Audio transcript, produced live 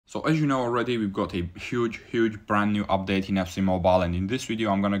So as you know already, we've got a huge brand new update in FC Mobile, and in this video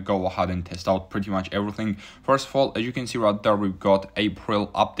I'm gonna go ahead and test out pretty much everything. First of all, as you can see right there, we've got April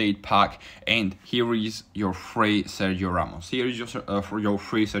update pack, and here is your free Sergio Ramos. Here is just for your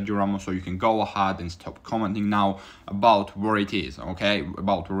free Sergio Ramos, so you can go ahead and stop commenting now about where it is. Okay,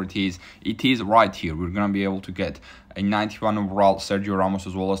 about where it is. It is right here. We're gonna be able to get a 91 overall Sergio Ramos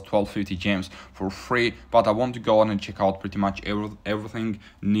as well as 1250 gems for free, but I want to go on and check out pretty much everything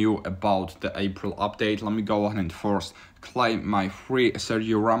new about the April update. Let me go ahead and first claim my free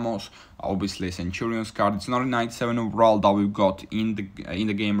Sergio Ramos. Obviously a Centurion's card. It's not a 97 overall that we've got in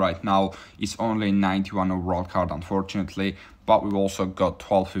the game right now. It's only a 91 overall card, unfortunately, but we've also got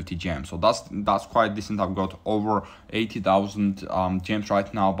 1250 gems, so that's quite decent. I've got over 80,000 gems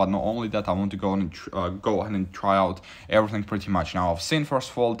right now. But not only that, I want to go ahead and try out everything pretty much now. I've seen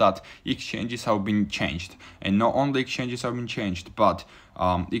first of all that exchanges have been changed, and not only exchanges have been changed, but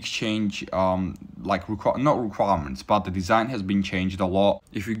exchange not requirements, but the design has been changed a lot.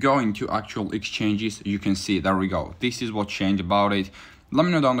 If you go into actual exchanges, you can see, there we go, this is what changed about it. Let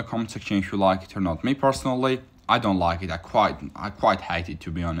me know down in the comment section if you like it or not. Me personally, I don't like it. I quite hate it,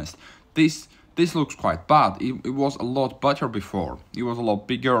 to be honest. This looks quite bad. It was a lot better before. It was a lot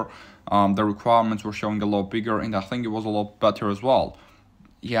bigger. The requirements were showing a lot bigger, and I think it was a lot better as well.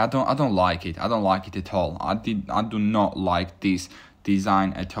 Yeah, I don't like it. I don't like it at all. I do not like this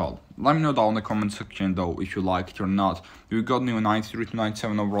design at all. Let me know down in the comment section though if you like it or not. We got new 93 to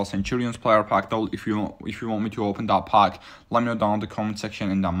 97 overall Centurions player pack though. If you want me to open that pack, let me know down in the comment section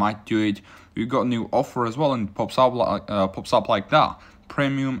and I might do it. We got new offer as well, and it pops up like that,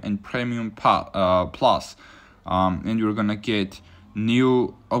 premium and premium plus, and you're gonna get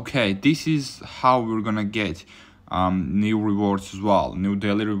new. Okay, this is how we're gonna get new rewards as well, new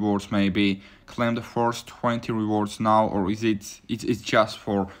daily rewards. Maybe claim the first 20 rewards now, or is it's just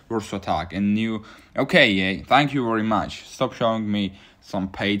for versus attack and new. Okay, yeah, thank you very much. Stop showing me some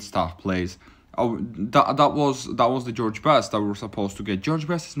paid stuff, please. Oh, that was the George Best that we were supposed to get. George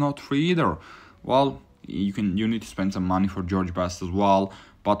Best is not free either. Well, you need to spend some money for George Best as well.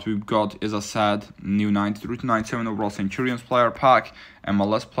 But we've got, as I said, new 93 to 97 overall Centurions player pack,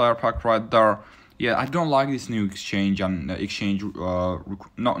 MLS player pack right there. Yeah, I don't like this new exchange and exchange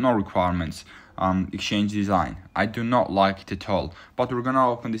not requirements, exchange design. I do not like it at all. But we're gonna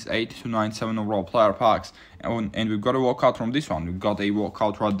open this 80 to 97 overall player packs, and we've got a walkout from this one. We've got a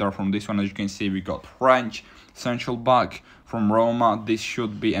walkout right there from this one. As you can see, we got French central back from Roma. This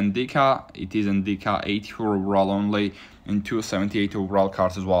should be Indica. It is Indica, 84 overall only, and 278 overall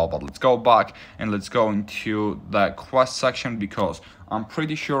cards as well. But let's go back and let's go into the quest section, because I'm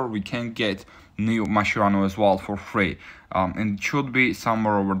pretty sure we can get new Mascherano as well for free, and it should be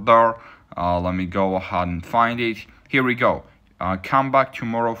somewhere over there. Let me go ahead and find it. Here we go. Come back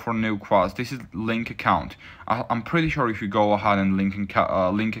tomorrow for new quest. This is link account. I'm pretty sure if you go ahead and link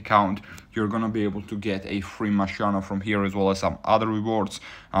account, you're gonna be able to get a free Mascherano from here, as well as some other rewards.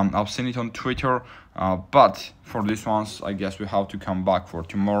 I've seen it on Twitter, but for these ones, I guess we have to come back for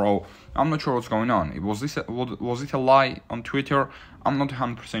tomorrow. I'm not sure what's going on. Was it a lie on Twitter? I'm not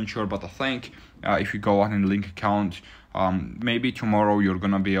 100% sure, but I think if you go ahead and link account, maybe tomorrow you're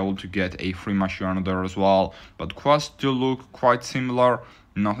gonna be able to get a free Mascherano there as well. But quests do look quite similar.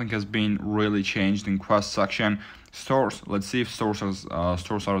 Nothing has been really changed in quest section. Stores, let's see if stores are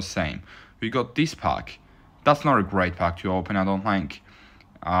the same. We got this pack. That's not a great pack to open, I don't think.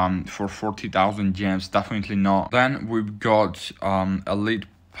 For 40,000 gems, definitely not. Then we've got elite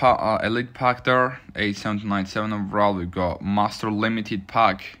pack there, 87 to 97 overall. We've got master limited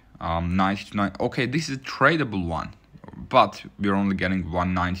pack, 90 to 9. Okay, this is a tradable one, but we're only getting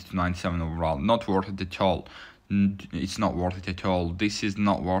 190 to 97 overall. Not worth it at all. It's not worth it at all. This is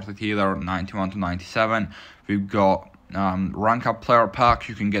not worth it either. 91 to 97. We've got rank up player pack.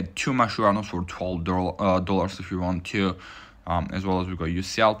 You can get 2 Mascheranos for $12 if you want to. As well as we've got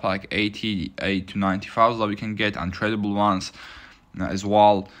UCL pack, 88 to 95 that we can get, untradable ones as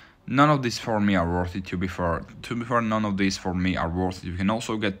well. None of these for me are worth it, to be fair. None of these for me are worth it. You can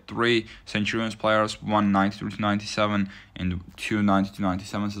also get 3 Centurions players, 1 93 to 97 and 2 90 to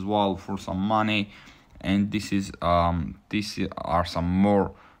 97s as well for some money. And these are some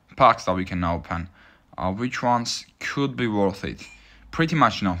more packs that we can open. Which ones could be worth it? Pretty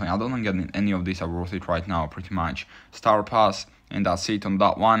much nothing. I don't think any of these are worth it right now, pretty much. Star Pass, and that's it on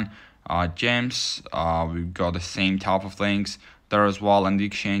that one. Gems, we've got the same type of things there as well, and the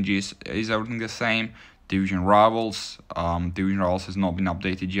exchanges, is everything the same? Division Rivals. Division Rivals has not been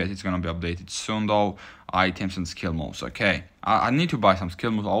updated yet. It's gonna be updated soon though. Items and skill moves. Okay, I need to buy some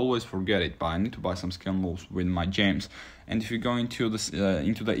skill moves. I always forget it, but I need to buy some skill moves with my gems. And if you go into this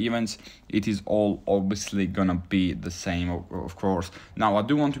into the events, it is all obviously gonna be the same, of course. Now I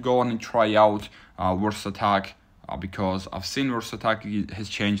do want to go on and try out Worst Attack. Because I've seen Worst Attack has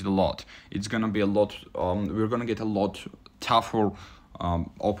changed a lot. It's gonna be a lot. We're gonna get a lot tougher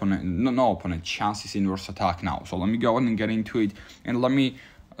opponent chances in Worst Attack now. So let me go on and get into it, and let me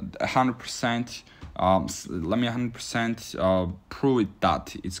 100% prove it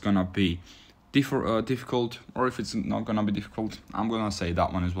that it's gonna be difficult, or if it's not gonna be difficult, I'm gonna say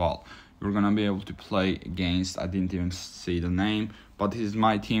that one as well. We're gonna be able to play against. I didn't even see the name, but this is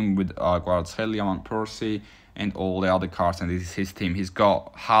my team with Kvaratskhelia, Van Persie, and all the other cards, and this is his team. He's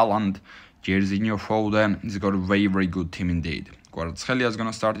got Haaland, Jorginho, Foden. He's got a very, very good team indeed. Kvaratskhelia is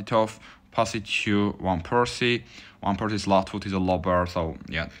gonna start it off, pass it to Van Persie. Van Persie's left foot is a lot better, so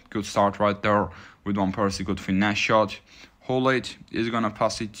yeah, good start right there with Van Persie. Good finesse shot. Hullet is gonna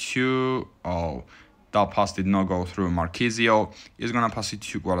pass it to that pass did not go through. Marquisio is gonna pass it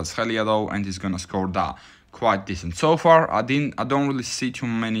to Kvaratskhelia though, and he's gonna score that. Quite decent so far. I don't really see too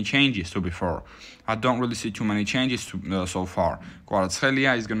many changes. To be fair, I don't really see too many changes so far.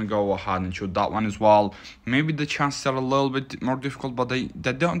 Kvaratskhelia is gonna go ahead and shoot that one as well. Maybe the chances are a little bit more difficult, but they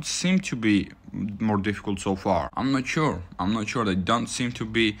don't seem to be more difficult so far. I'm not sure. They don't seem to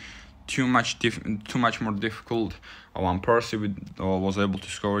be too much more difficult. Van Persie was able to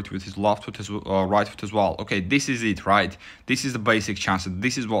score it with his left foot right foot as well. Okay, this is it, right? This is the basic chance.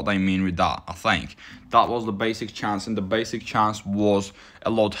 This is what I mean with that. I think that was the basic chance, and the basic chance was a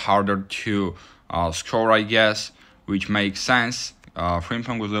lot harder to score, I guess, which makes sense.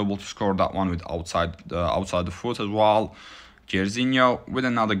 Frimpong was able to score that one with outside the foot as well. Jorginho with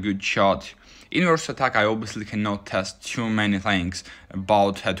another good shot. In Worst Attack, I obviously cannot test too many things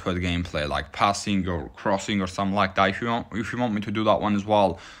about head-to-head gameplay, like passing or crossing or something like that. If you want me to do that one as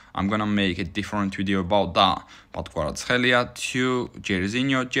well, I'm gonna make a different video about that. But Kvaratskhelia to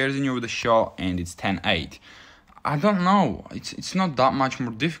Jorginho with a shot, and it's 10-8. I don't know. It's not that much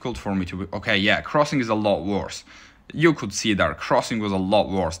more difficult for me to be. Okay, yeah, crossing is a lot worse. You could see that crossing was a lot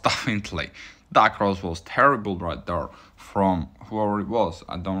worse, definitely. That cross was terrible right there from whoever it was.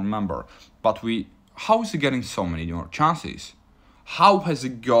 I don't remember. But how is he getting so many more chances? How has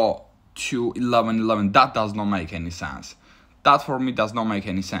it got to 11-11? That does not make any sense. That for me does not make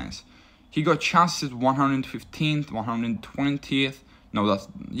any sense. He got chances 115th, 120th. No, that's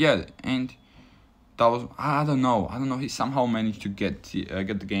yeah, and that was I don't know. He somehow managed to get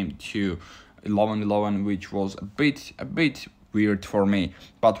the game to 11-11, which was a bit weird for me.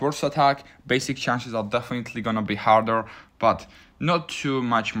 But Worst Attack, basic chances are definitely gonna be harder, but not too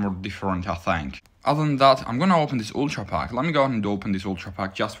much more different, I think. Other than that, I'm gonna open this ultra pack. Let me go ahead and open this ultra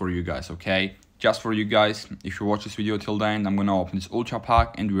pack just for you guys, okay? Just for you guys. If you watch this video till the end, I'm gonna open this ultra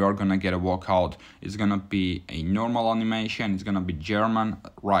pack, and we are gonna get a walkout. It's gonna be a normal animation. It's gonna be German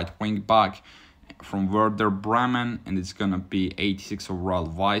right wing back from Werder Bremen, and it's gonna be 86 overall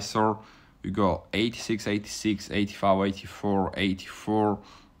Weiser. We got 86, 86, 85, 84, 84,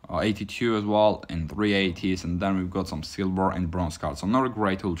 82 as well, and 380s, and then we've got some silver and bronze cards. So not a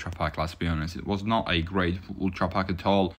great ultra pack, let's be honest. It was not a great ultra pack at all.